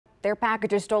Their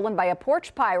package is stolen by a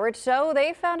porch pirate, so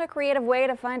they found a creative way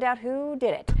to find out who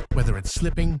did it. Whether it's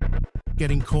slipping,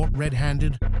 getting caught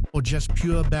red-handed, or just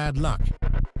pure bad luck,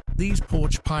 these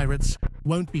porch pirates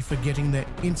won't be forgetting their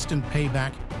instant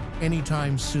payback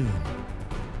anytime soon.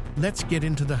 Let's get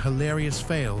into the hilarious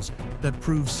fails that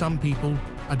prove some people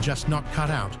are just not cut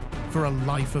out for a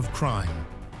life of crime.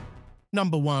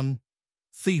 Number 1.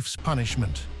 Thief's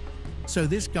punishment. So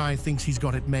this guy thinks he's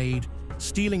got it made,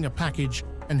 stealing a package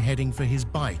and heading for his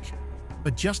bike.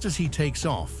 But just as he takes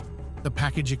off, the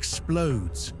package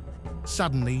explodes.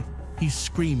 Suddenly, he's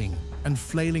screaming and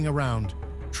flailing around,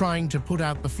 trying to put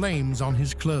out the flames on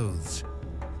his clothes.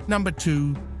 Number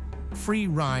 2. Free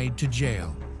ride to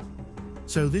jail.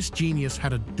 So this genius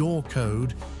had a door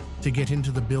code to get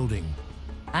into the building,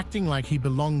 acting like he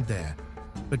belonged there,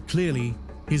 but clearly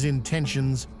his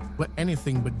intentions were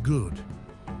anything but good.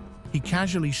 He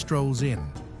casually strolls in,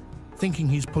 thinking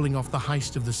he's pulling off the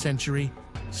heist of the century,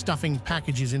 stuffing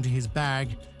packages into his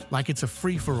bag like it's a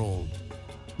free-for-all.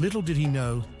 Little did he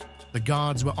know, the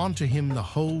guards were onto him the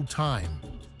whole time.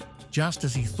 Just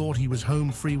as he thought he was home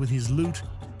free with his loot,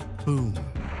 boom.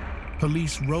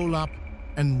 Police roll up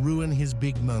and ruin his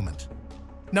big moment.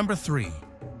 Number 3.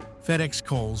 FedEx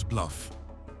calls bluff.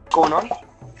 What's going on?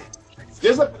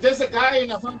 There's a guy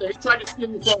in a Honda. He tried to steal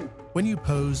your phone. When you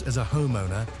pose as a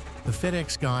homeowner, the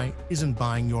FedEx guy isn't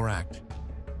buying your act.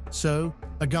 So,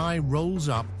 a guy rolls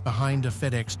up behind a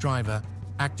FedEx driver,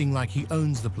 acting like he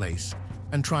owns the place,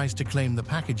 and tries to claim the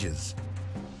packages.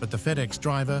 But the FedEx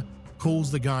driver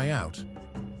calls the guy out,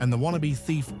 and the wannabe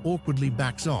thief awkwardly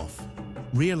backs off,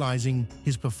 realizing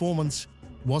his performance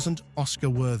wasn't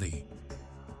Oscar-worthy.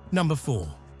 Number 4.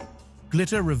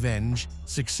 Glitter revenge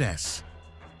success.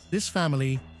 This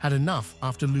family had enough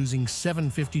after losing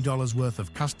 $750 worth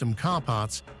of custom car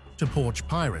parts to porch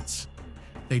pirates.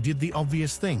 They did the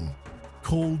obvious thing,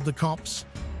 called the cops,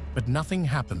 but nothing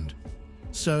happened.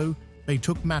 So they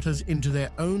took matters into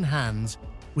their own hands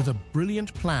with a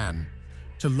brilliant plan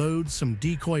to load some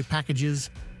decoy packages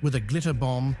with a glitter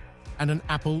bomb and an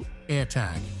Apple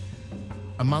AirTag.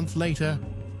 A month later,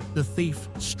 the thief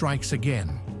strikes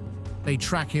again. They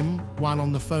track him while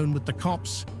on the phone with the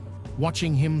cops,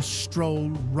 watching him stroll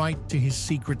right to his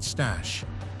secret stash.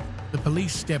 The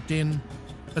police stepped in,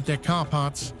 but their car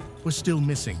parts were still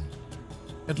missing.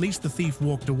 At least the thief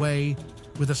walked away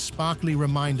with a sparkly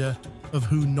reminder of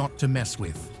who not to mess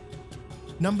with.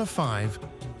 Number 5.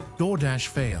 DoorDash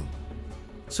fail.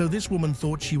 So this woman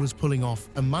thought she was pulling off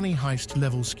a money heist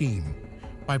level scheme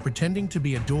by pretending to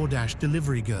be a DoorDash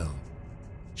delivery girl.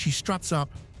 She struts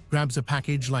up, grabs a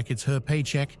package like it's her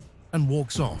paycheck, and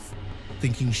walks off,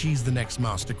 thinking she's the next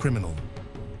master criminal.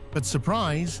 But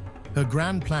surprise, her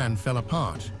grand plan fell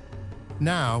apart.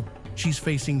 Now, she's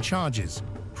facing charges,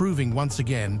 proving once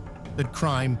again that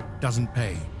crime doesn't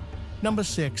pay. Number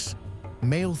 6.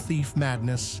 Male thief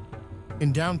madness.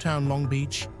 In downtown Long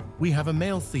Beach, we have a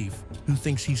male thief who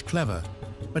thinks he's clever,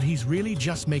 but he's really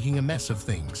just making a mess of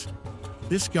things.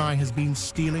 This guy has been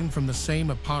stealing from the same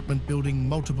apartment building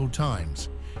multiple times,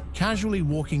 casually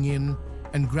walking in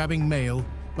and grabbing mail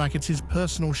like it's his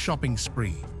personal shopping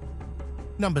spree.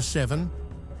 Number 7.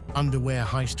 Underwear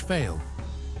heist fail.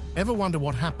 Ever wonder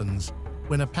what happens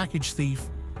when a package thief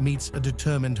meets a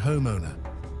determined homeowner?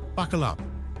 Buckle up.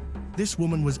 This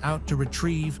woman was out to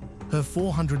retrieve her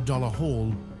 $400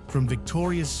 haul from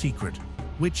Victoria's Secret,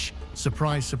 which,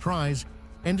 surprise, surprise,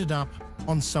 ended up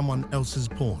on someone else's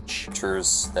porch.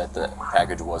 Ensures that the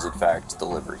package was in fact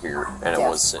delivered here, and it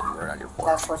was sitting right on your porch.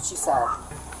 That's what she said.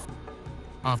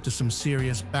 After some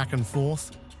serious back and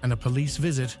forth and a police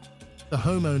visit, the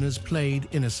homeowners played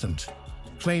innocent,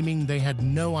 claiming they had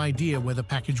no idea where the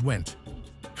package went.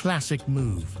 Classic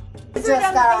move. I just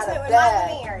got out of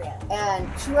bed,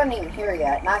 and she wasn't even here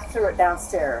yet, and I threw it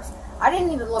downstairs. I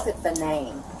didn't even look at the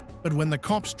name. But when the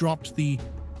cops dropped the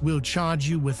 "we'll charge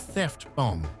you with theft"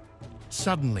 bomb,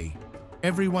 suddenly,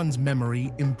 everyone's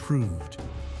memory improved.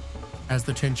 As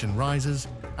the tension rises,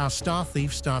 our star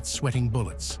thief starts sweating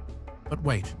bullets. But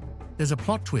wait, there's a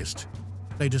plot twist.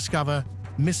 They discover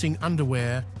missing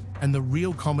underwear, and the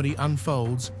real comedy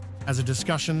unfolds as a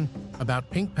discussion about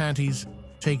pink panties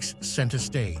takes center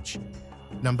stage.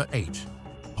 Number 8.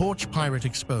 Porch pirate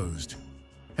exposed.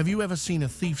 Have you ever seen a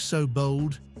thief so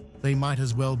bold, they might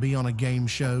as well be on a game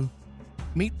show?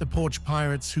 Meet the porch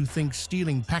pirates who think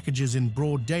stealing packages in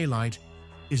broad daylight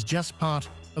is just part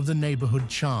of the neighborhood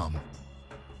charm.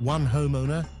 One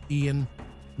homeowner, Ian,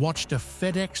 watched a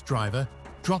FedEx driver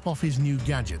drop off his new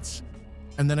gadgets,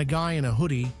 and then a guy in a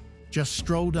hoodie just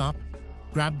strolled up,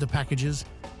 grabbed the packages,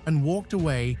 and walked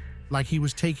away like he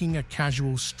was taking a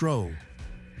casual stroll.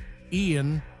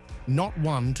 Ian not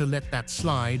one to let that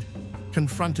slide,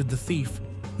 confronted the thief,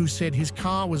 who said his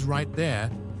car was right there,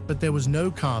 but there was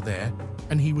no car there,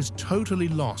 and he was totally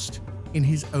lost in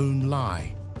his own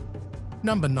lie.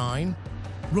 Number 9.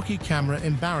 Rookie camera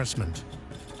embarrassment.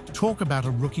 Talk about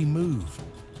a rookie move.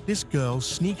 This girl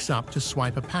sneaks up to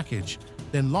swipe a package,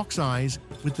 then locks eyes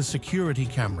with the security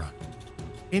camera.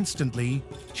 Instantly,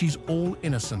 she's all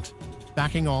innocent,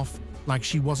 backing off like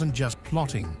she wasn't just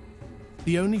plotting.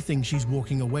 The only thing she's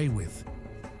walking away with.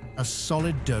 A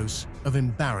solid dose of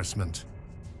embarrassment.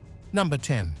 Number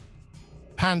 10.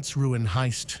 Pants ruin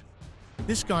heist.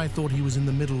 This guy thought he was in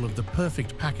the middle of the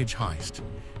perfect package heist,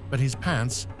 but his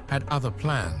pants had other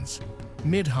plans.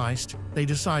 Mid-heist, they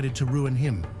decided to ruin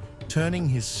him, turning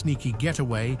his sneaky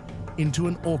getaway into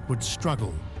an awkward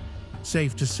struggle.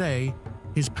 Safe to say,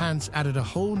 his pants added a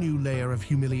whole new layer of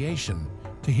humiliation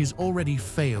to his already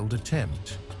failed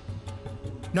attempt.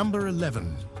 Number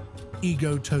 11.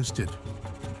 Ego toasted.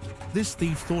 This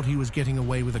thief thought he was getting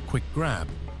away with a quick grab,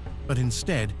 but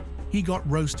instead, he got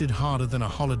roasted harder than a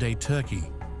holiday turkey.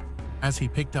 As he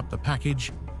picked up the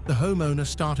package, the homeowner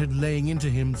started laying into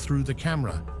him through the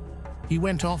camera. He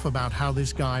went off about how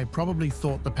this guy probably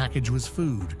thought the package was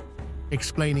food,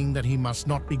 explaining that he must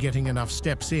not be getting enough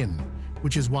steps in,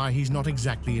 which is why he's not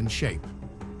exactly in shape.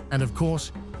 And of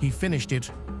course, he finished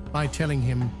it by telling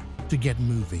him to get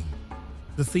moving.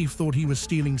 The thief thought he was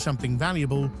stealing something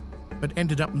valuable, but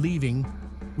ended up leaving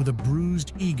with a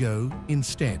bruised ego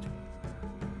instead.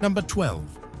 Number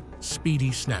 12.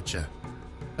 Speedy snatcher.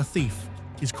 A thief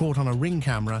is caught on a Ring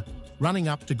camera running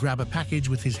up to grab a package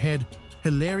with his head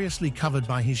hilariously covered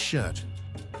by his shirt.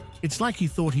 It's like he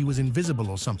thought he was invisible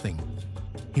or something.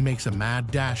 He makes a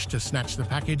mad dash to snatch the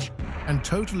package and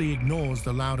totally ignores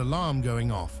the loud alarm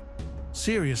going off.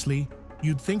 Seriously,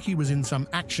 you'd think he was in some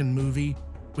action movie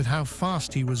with how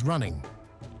fast he was running.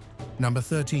 Number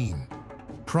 13.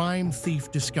 Prime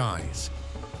thief disguise.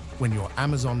 When your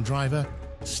Amazon driver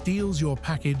steals your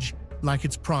package like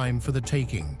it's prime for the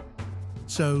taking.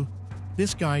 So,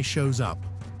 this guy shows up,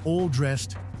 all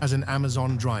dressed as an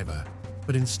Amazon driver,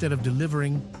 but instead of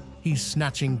delivering, he's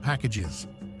snatching packages.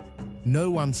 No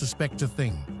one suspects a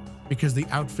thing, because the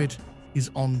outfit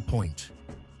is on point.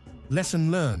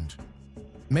 Lesson learned.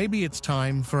 Maybe it's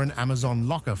time for an Amazon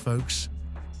locker, folks.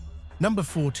 Number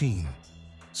 14.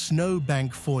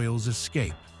 Snowbank foils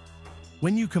escape.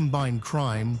 When you combine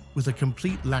crime with a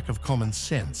complete lack of common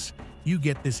sense, you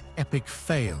get this epic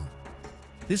fail.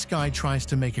 This guy tries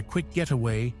to make a quick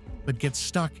getaway, but gets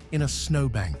stuck in a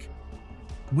snowbank.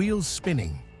 Wheels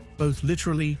spinning, both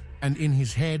literally and in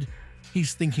his head,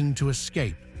 he's thinking to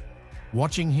escape.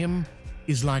 Watching him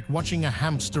is like watching a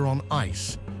hamster on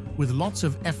ice, with lots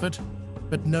of effort,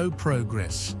 but no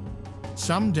progress.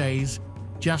 Some days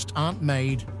just aren't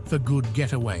made for good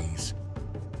getaways.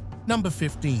 Number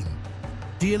 15.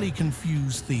 Dearly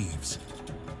confused thieves.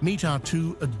 Meet our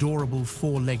two adorable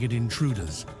four-legged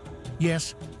intruders.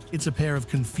 Yes, it's a pair of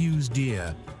confused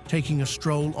deer taking a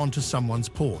stroll onto someone's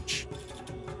porch.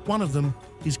 One of them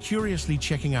is curiously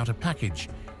checking out a package,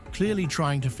 clearly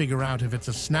trying to figure out if it's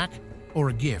a snack or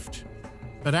a gift.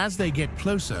 But as they get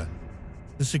closer,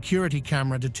 the security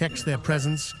camera detects their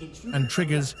presence and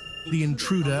triggers the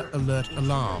intruder alert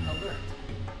alarm.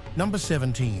 Number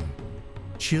 17.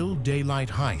 Chill daylight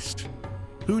heist.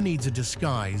 Who needs a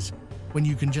disguise when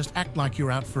you can just act like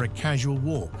you're out for a casual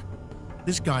walk?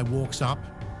 This guy walks up,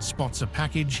 spots a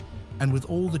package, and with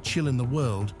all the chill in the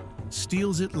world,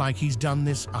 steals it like he's done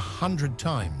this 100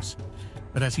 times.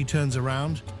 But as he turns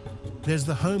around, there's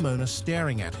the homeowner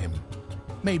staring at him.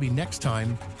 Maybe next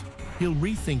time, he'll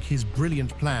rethink his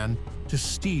brilliant plan to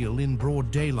steal in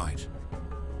broad daylight.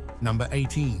 Number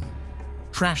 18.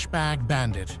 Trash bag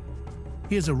bandit.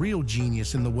 Here's a real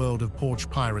genius in the world of porch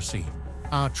piracy,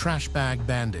 our trash bag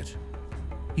bandit.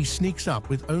 He sneaks up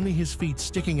with only his feet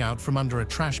sticking out from under a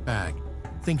trash bag,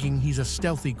 thinking he's a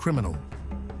stealthy criminal.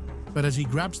 But as he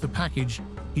grabs the package,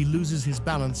 he loses his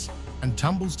balance and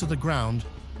tumbles to the ground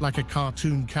like a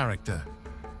cartoon character.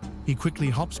 He quickly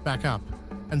hops back up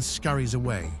and scurries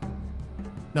away.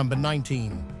 Number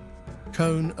 19.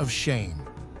 Cone of shame.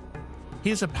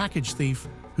 Here's a package thief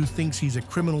who thinks he's a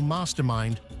criminal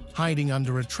mastermind hiding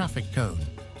under a traffic cone.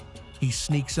 He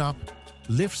sneaks up,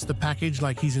 lifts the package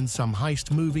like he's in some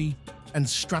heist movie, and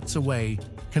struts away,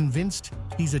 convinced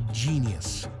he's a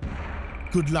genius.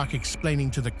 Good luck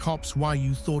explaining to the cops why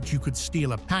you thought you could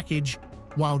steal a package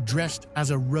while dressed as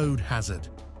a road hazard.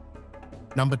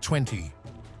 Number 20.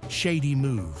 Shady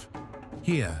move.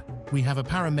 Here, we have a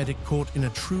paramedic caught in a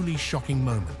truly shocking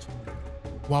moment.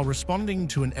 While responding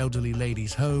to an elderly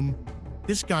lady's home,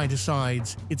 this guy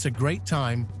decides it's a great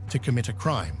time to commit a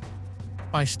crime.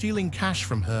 by stealing cash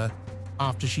from her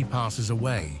after she passes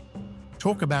away.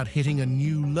 Talk about hitting a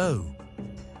new low.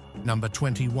 Number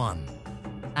 21.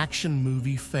 Action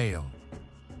movie fail.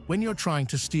 When you're trying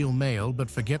to steal mail but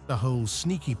forget the whole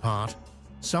sneaky part,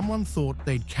 someone thought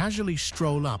they'd casually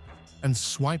stroll up and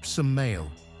swipe some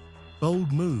mail.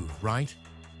 Bold move, right?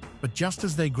 But just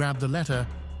as they grab the letter,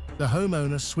 the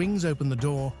homeowner swings open the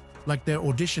door like they're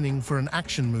auditioning for an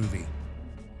action movie.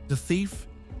 The thief?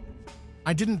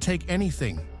 I didn't take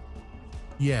anything.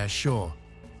 Yeah, sure.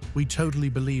 We totally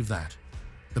believe that.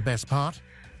 The best part?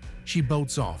 She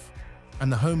bolts off,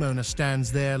 and the homeowner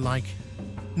stands there like,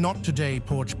 "Not today,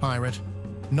 porch pirate.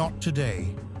 Not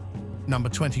today." Number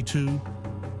 22.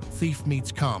 Thief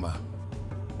meets karma.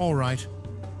 All right,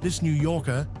 this New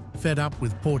Yorker, fed up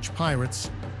with porch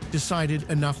pirates, decided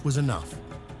enough was enough.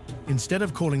 Instead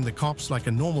of calling the cops like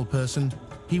a normal person,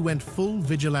 he went full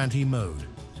vigilante mode.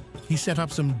 He set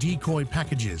up some decoy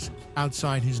packages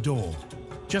outside his door,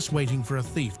 just waiting for a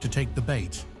thief to take the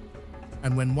bait.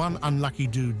 And when one unlucky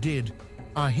dude did,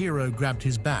 our hero grabbed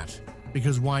his bat,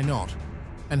 because why not,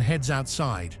 and heads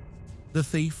outside. The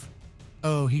thief?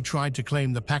 Oh, he tried to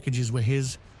claim the packages were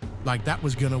his, like that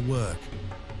was gonna work.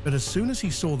 But as soon as he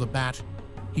saw the bat,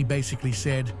 he basically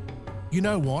said, "You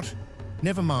know what?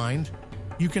 Never mind.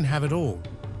 You can have it all."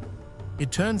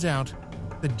 It turns out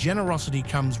that generosity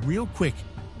comes real quick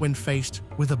when faced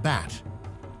with a bat.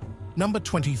 Number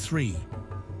 23.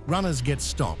 Runners get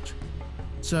stopped.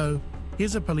 So,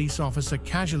 here's a police officer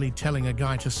casually telling a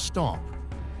guy to stop.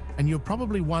 And you're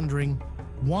probably wondering,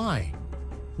 why?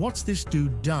 What's this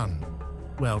dude done?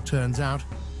 Well, turns out,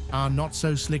 our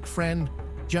not-so-slick friend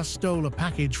just stole a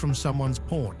package from someone's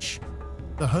porch.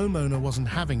 The homeowner wasn't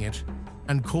having it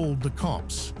and called the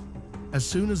cops. As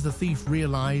soon as the thief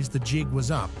realized the jig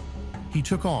was up, he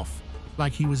took off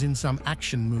like he was in some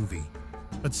action movie.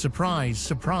 But surprise,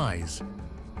 surprise,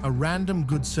 a random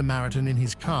Good Samaritan in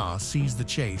his car sees the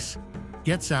chase,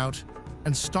 gets out,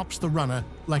 and stops the runner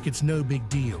like it's no big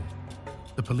deal.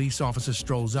 The police officer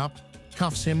strolls up,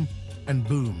 cuffs him, and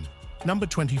boom. Number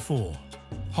 24.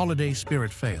 Holiday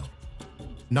spirit fail.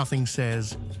 Nothing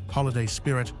says holiday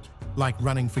spirit like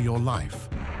running for your life.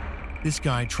 This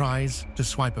guy tries to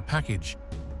swipe a package,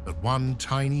 but one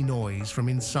tiny noise from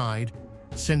inside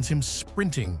sends him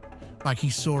sprinting like he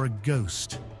saw a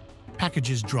ghost.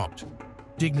 Packages dropped,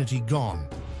 dignity gone.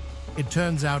 It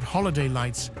turns out holiday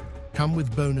lights come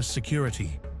with bonus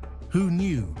security. Who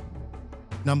knew?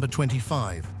 Number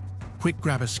 25. Quick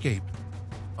grab escape.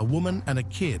 A woman and a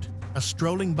kid are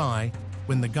strolling by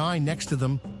when the guy next to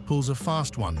them pulls a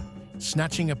fast one,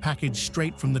 snatching a package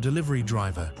straight from the delivery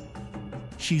driver.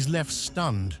 She's left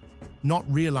stunned, not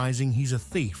realizing he's a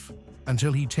thief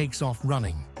until he takes off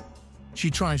running.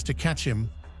 She tries to catch him,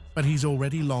 but he's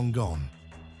already long gone.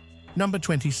 Number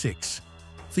 26.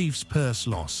 Thief's purse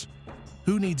loss.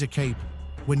 Who needs a cape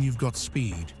when you've got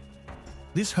speed?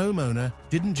 This homeowner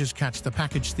didn't just catch the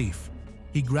package thief.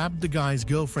 He grabbed the guy's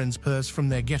girlfriend's purse from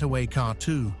their getaway car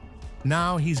too.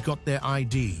 Now he's got their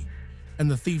ID, and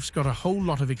the thief's got a whole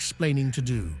lot of explaining to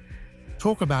do.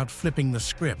 Talk about flipping the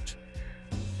script.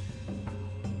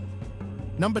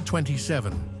 Number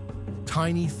 27.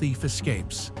 Tiny thief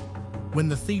escapes. When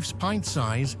the thief's pint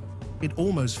size, it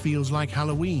almost feels like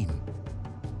Halloween.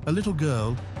 A little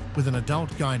girl, with an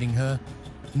adult guiding her,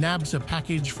 nabs a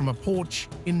package from a porch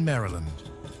in Maryland.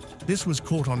 This was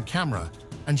caught on camera,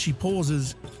 and she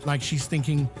pauses like she's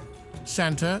thinking,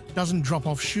 Santa doesn't drop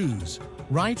off shoes,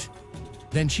 right?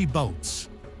 Then she bolts.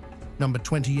 Number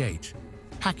 28.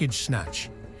 Package snatch.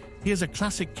 Here's a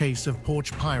classic case of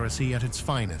porch piracy at its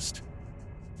finest.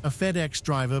 A FedEx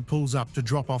driver pulls up to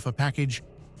drop off a package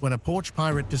when a porch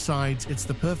pirate decides it's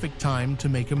the perfect time to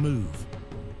make a move.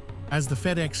 As the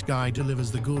FedEx guy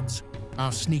delivers the goods,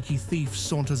 our sneaky thief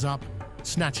saunters up,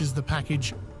 snatches the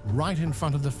package right in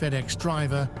front of the FedEx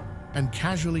driver, and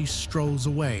casually strolls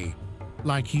away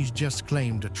like he's just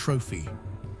claimed a trophy.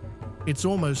 It's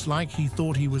almost like he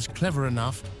thought he was clever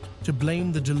enough to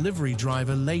blame the delivery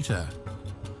driver later.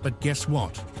 But guess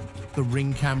what? The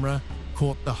Ring camera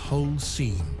caught the whole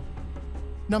scene.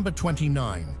 Number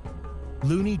 29.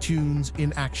 Looney Tunes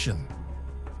in action.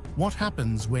 What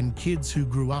happens when kids who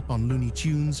grew up on Looney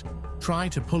Tunes try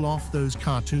to pull off those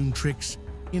cartoon tricks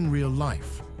in real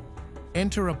life?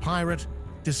 Enter a pirate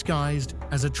disguised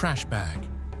as a trash bag.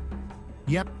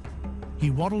 Yep,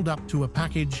 he waddled up to a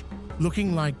package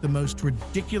looking like the most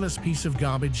ridiculous piece of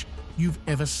garbage you've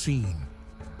ever seen.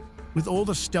 With all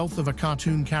the stealth of a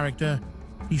cartoon character,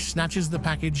 he snatches the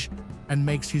package and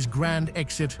makes his grand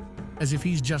exit as if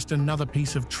he's just another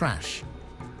piece of trash.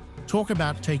 Talk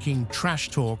about taking trash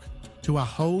talk to a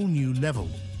whole new level.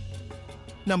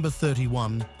 Number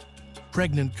 31.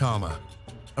 Pregnant Karma.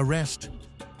 Arrest.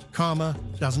 Karma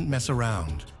doesn't mess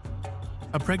around.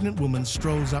 A pregnant woman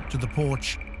strolls up to the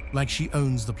porch like she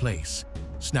owns the place,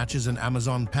 snatches an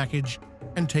Amazon package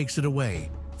and takes it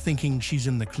away, thinking she's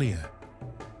in the clear.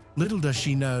 Little does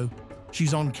she know,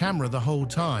 she's on camera the whole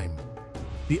time.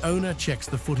 The owner checks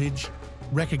the footage,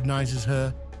 recognizes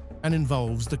her, and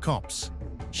involves the cops.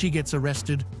 She gets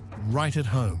arrested right at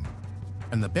home.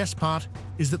 And the best part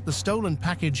is that the stolen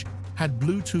package had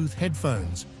Bluetooth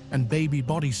headphones and baby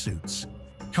bodysuits.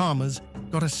 Karma's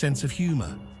got a sense of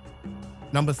humor.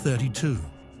 Number 32.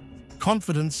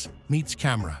 Confidence meets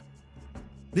camera.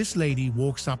 This lady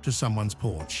walks up to someone's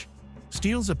porch,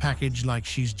 steals a package like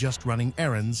she's just running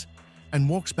errands, and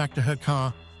walks back to her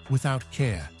car without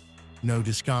care. No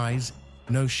disguise,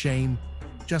 no shame,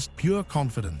 just pure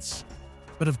confidence.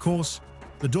 But of course,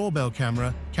 the doorbell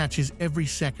camera catches every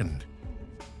second.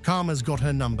 Karma's got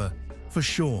her number, for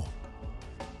sure.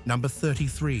 Number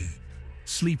 33.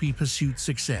 Sleepy pursuit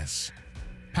success.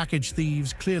 Package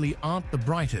thieves clearly aren't the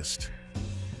brightest.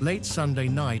 Late Sunday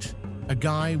night, a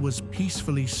guy was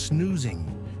peacefully snoozing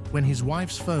when his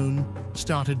wife's phone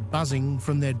started buzzing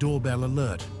from their doorbell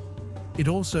alert. It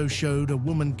also showed a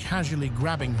woman casually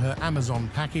grabbing her Amazon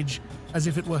package as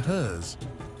if it were hers.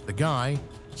 The guy,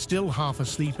 still half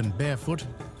asleep and barefoot,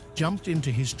 jumped into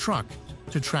his truck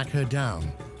to track her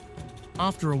down.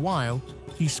 After a while,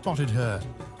 he spotted her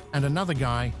and another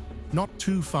guy not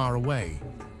too far away.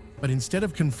 But instead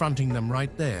of confronting them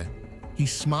right there, he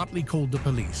smartly called the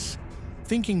police,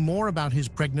 thinking more about his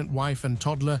pregnant wife and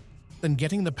toddler than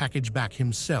getting the package back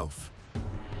himself.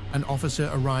 An officer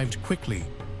arrived quickly,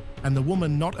 and the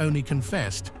woman not only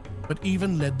confessed, but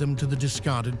even led them to the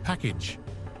discarded package.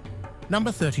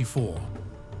 Number 34.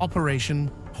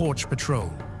 Operation Porch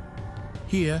Patrol.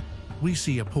 Here, we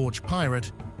see a porch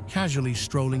pirate casually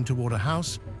strolling toward a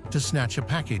house to snatch a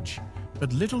package,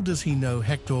 but little does he know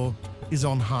Hector is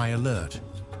on high alert.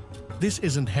 This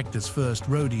isn't Hector's first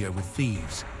rodeo with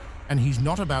thieves, and he's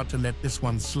not about to let this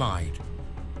one slide.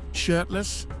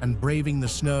 Shirtless and braving the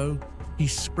snow, he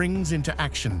springs into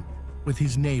action with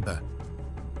his neighbor.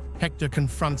 Hector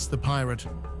confronts the pirate,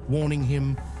 warning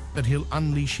him that he'll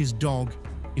unleash his dog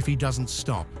if he doesn't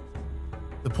stop.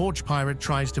 The porch pirate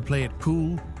tries to play it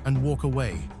cool and walk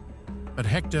away, but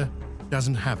Hector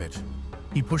doesn't have it.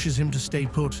 He pushes him to stay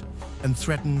put and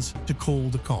threatens to call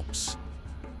the cops.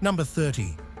 Number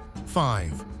 30.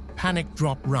 5. Panic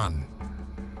Drop Run.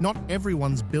 Not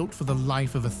everyone's built for the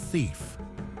life of a thief.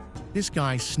 This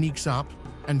guy sneaks up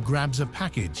and grabs a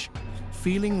package,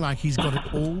 feeling like he's got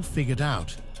it all figured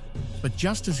out. But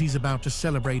just as he's about to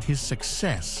celebrate his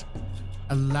success,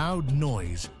 a loud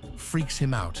noise freaks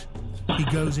him out. He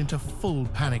goes into full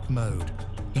panic mode.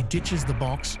 He ditches the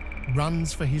box,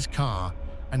 runs for his car,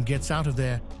 and gets out of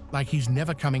there like he's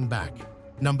never coming back.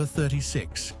 Number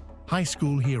 36. High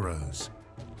school heroes.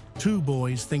 Two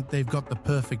boys think they've got the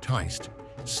perfect heist,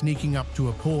 sneaking up to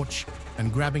a porch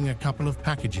and grabbing a couple of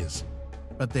packages.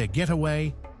 But their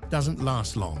getaway doesn't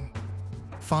last long.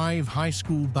 5 high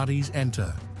school buddies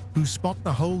enter, who spot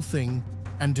the whole thing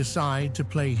and decide to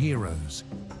play heroes.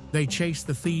 They chase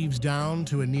the thieves down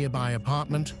to a nearby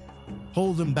apartment,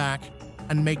 hold them back,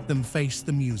 and make them face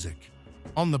the music.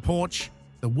 On the porch,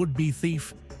 the would-be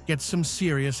thief gets some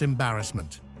serious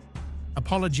embarrassment.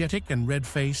 Apologetic and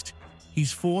red-faced,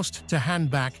 he's forced to hand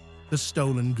back the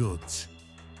stolen goods.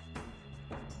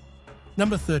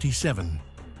 Number 37.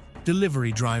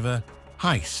 Delivery driver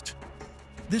heist.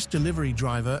 This delivery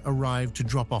driver arrived to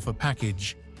drop off a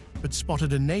package, but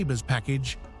spotted a neighbor's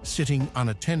package sitting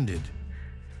unattended.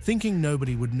 Thinking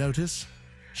nobody would notice,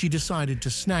 she decided to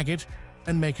snag it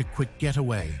and make a quick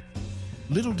getaway.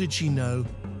 Little did she know,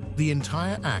 the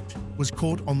entire act was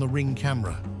caught on the Ring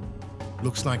camera.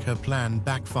 Looks like her plan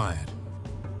backfired.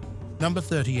 Number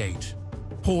 38.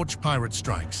 Porch pirate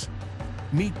strikes.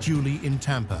 Meet Julie in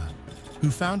Tampa,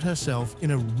 who found herself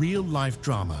in a real-life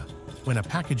drama when a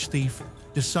package thief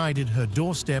decided her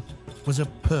doorstep was a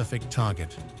perfect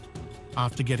target.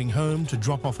 After getting home to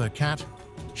drop off her cat,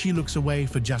 she looks away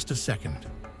for just a second.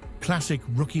 Classic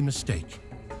rookie mistake.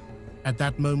 At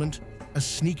that moment, a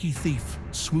sneaky thief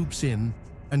swoops in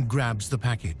and grabs the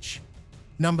package.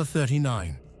 Number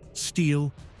 39.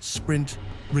 Steal, sprint,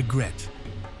 regret.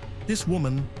 This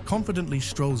woman confidently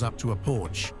strolls up to a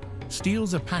porch,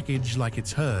 steals a package like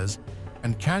it's hers,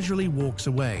 and casually walks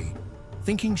away,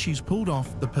 thinking she's pulled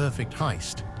off the perfect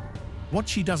heist. What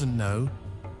she doesn't know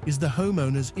is the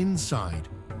homeowner's inside,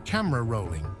 camera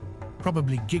rolling,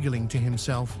 probably giggling to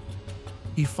himself.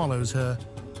 He follows her,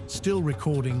 still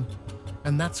recording,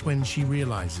 and that's when she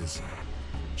realizes.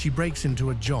 She breaks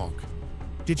into a jog,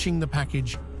 ditching the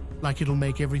package like it'll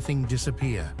make everything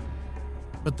disappear.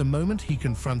 But the moment he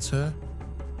confronts her,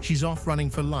 she's off running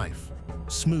for life.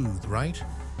 Smooth, right?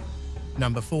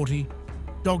 Number 40,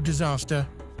 dog disaster,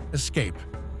 escape.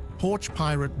 Porch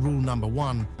pirate rule number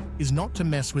 1 is not to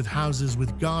mess with houses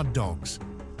with guard dogs.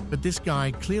 But this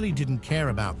guy clearly didn't care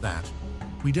about that.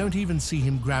 We don't even see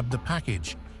him grab the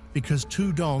package because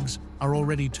 2 dogs are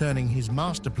already turning his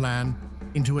master plan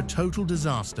into a total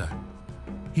disaster.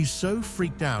 He's so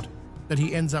freaked out that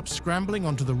he ends up scrambling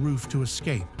onto the roof to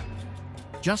escape.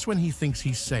 Just when he thinks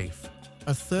he's safe,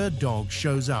 a 3rd dog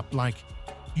shows up like,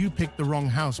 "You picked the wrong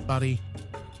house, buddy."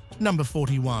 Number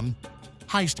 41,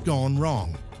 heist gone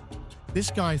wrong.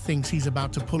 This guy thinks he's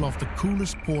about to pull off the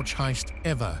coolest porch heist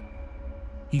ever.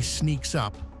 He sneaks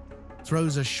up,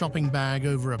 throws a shopping bag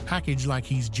over a package like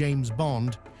he's James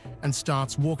Bond, and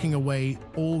starts walking away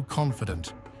all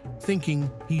confident, thinking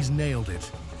he's nailed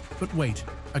it. But wait,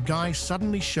 a guy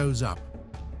suddenly shows up,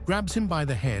 grabs him by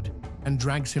the head, and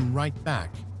drags him right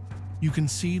back. You can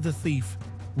see the thief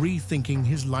rethinking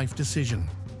his life decision.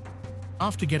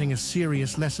 After getting a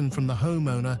serious lesson from the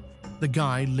homeowner, the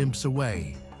guy limps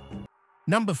away.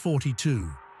 Number 42,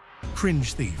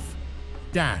 cringe thief.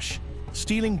 Dash,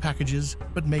 stealing packages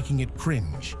but making it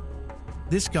cringe.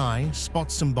 This guy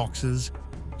spots some boxes,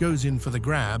 goes in for the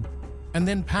grab, and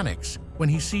then panics when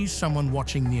he sees someone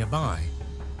watching nearby.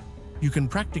 You can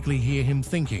practically hear him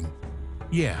thinking,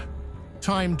 "Yeah,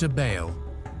 time to bail."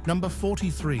 Number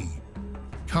 43,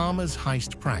 Karma's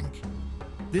heist prank.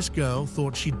 This girl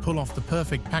thought she'd pull off the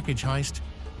perfect package heist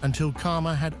until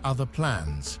Karma had other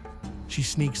plans. She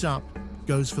sneaks up,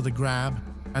 goes for the grab,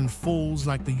 and falls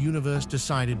like the universe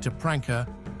decided to prank her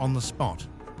on the spot.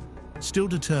 Still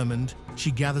determined,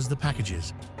 she gathers the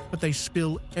packages, but they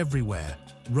spill everywhere,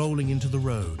 rolling into the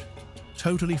road.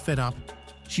 Totally fed up,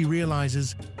 she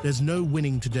realizes there's no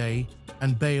winning today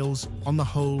and bails on the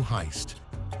whole heist.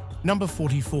 Number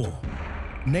 44,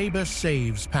 neighbor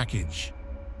saves package.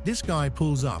 This guy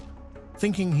pulls up,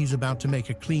 thinking he's about to make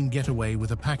a clean getaway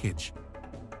with a package.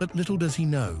 But little does he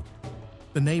know,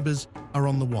 the neighbors are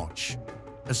on the watch.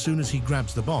 As soon as he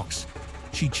grabs the box,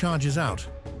 she charges out,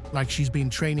 like she's been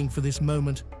training for this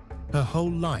moment her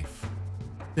whole life.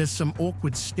 There's some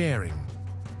awkward staring,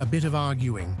 a bit of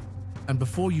arguing, and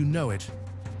before you know it,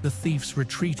 the thief's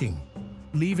retreating,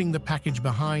 leaving the package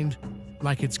behind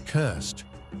like it's cursed.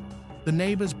 The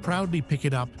neighbors proudly pick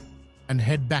it up and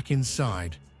head back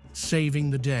inside,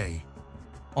 saving the day.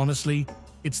 Honestly,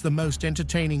 it's the most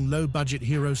entertaining low-budget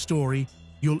hero story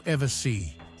you'll ever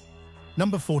see.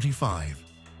 Number 45,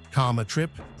 Karma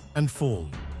trip and fall.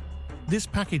 This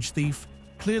package thief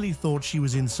clearly thought she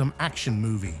was in some action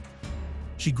movie.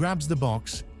 She grabs the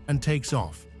box and takes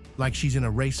off, like she's in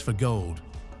a race for gold.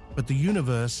 But the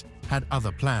universe had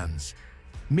other plans.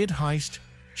 Mid-heist,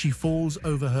 she falls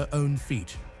over her own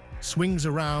feet, swings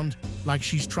around like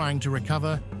she's trying to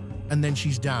recover, and then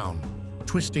she's down,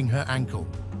 twisting her ankle.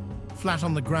 Flat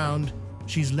on the ground,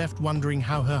 she's left wondering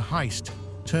how her heist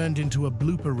turned into a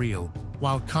blooper reel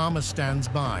while Karma stands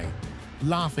by,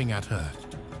 laughing at her.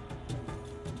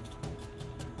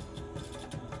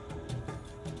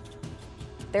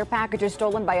 Their package is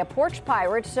stolen by a porch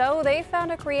pirate, so they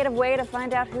found a creative way to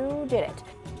find out who did it.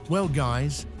 Well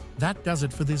guys, that does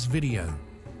it for this video.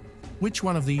 Which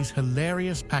one of these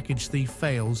hilarious package thief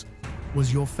fails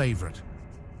was your favorite?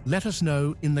 Let us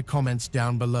know in the comments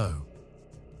down below.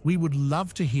 We would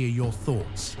love to hear your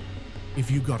thoughts.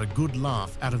 If you got a good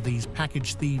laugh out of these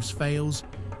package thieves fails,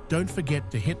 don't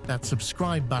forget to hit that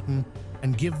subscribe button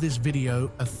and give this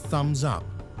video a thumbs up.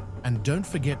 And don't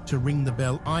forget to ring the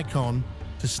bell icon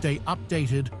to stay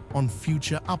updated on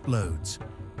future uploads.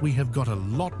 We have got a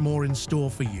lot more in store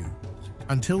for you.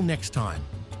 Until next time,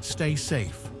 stay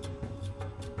safe.